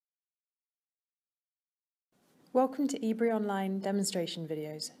Welcome to Ebury Online demonstration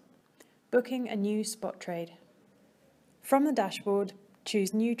videos. Booking a new spot trade. From the dashboard,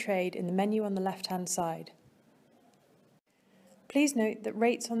 choose New Trade in the menu on the left-hand side. Please note that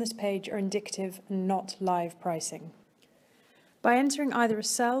rates on this page are indicative and not live pricing. By entering either a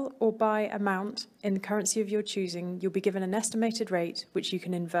sell or buy amount in the currency of your choosing, you'll be given an estimated rate which you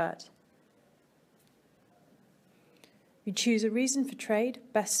can invert. You choose a reason for trade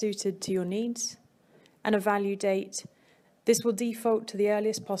best suited to your needs and a value date. This will default to the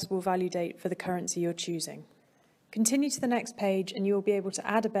earliest possible value date for the currency you're choosing. Continue to the next page and you will be able to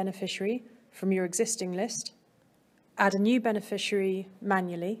add a beneficiary from your existing list, add a new beneficiary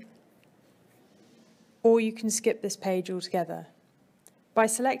manually, or you can skip this page altogether. By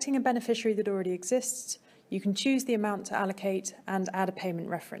selecting a beneficiary that already exists, you can choose the amount to allocate and add a payment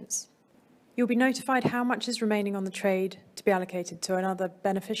reference. You'll be notified how much is remaining on the trade to be allocated to another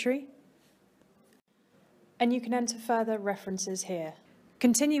beneficiary, and you can enter further references here.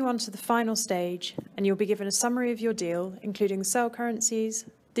 Continue on to the final stage and you'll be given a summary of your deal, including the sell currencies,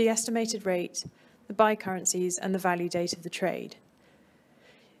 the estimated rate, the buy currencies and the value date of the trade.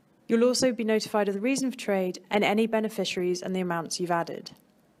 You'll also be notified of the reason for trade and any beneficiaries and the amounts you've added.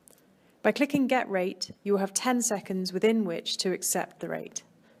 By clicking Get Rate, you will have 10 seconds within which to accept the rate.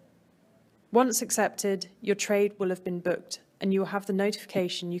 Once accepted, your trade will have been booked and you will have the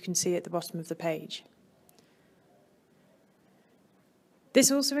notification you can see at the bottom of the page. This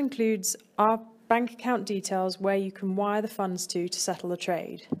also includes our bank account details where you can wire the funds to settle the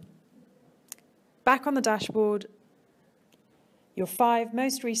trade. Back on the dashboard, your 5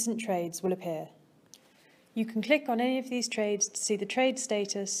 most recent trades will appear. You can click on any of these trades to see the trade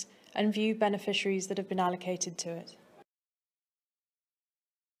status and view beneficiaries that have been allocated to it.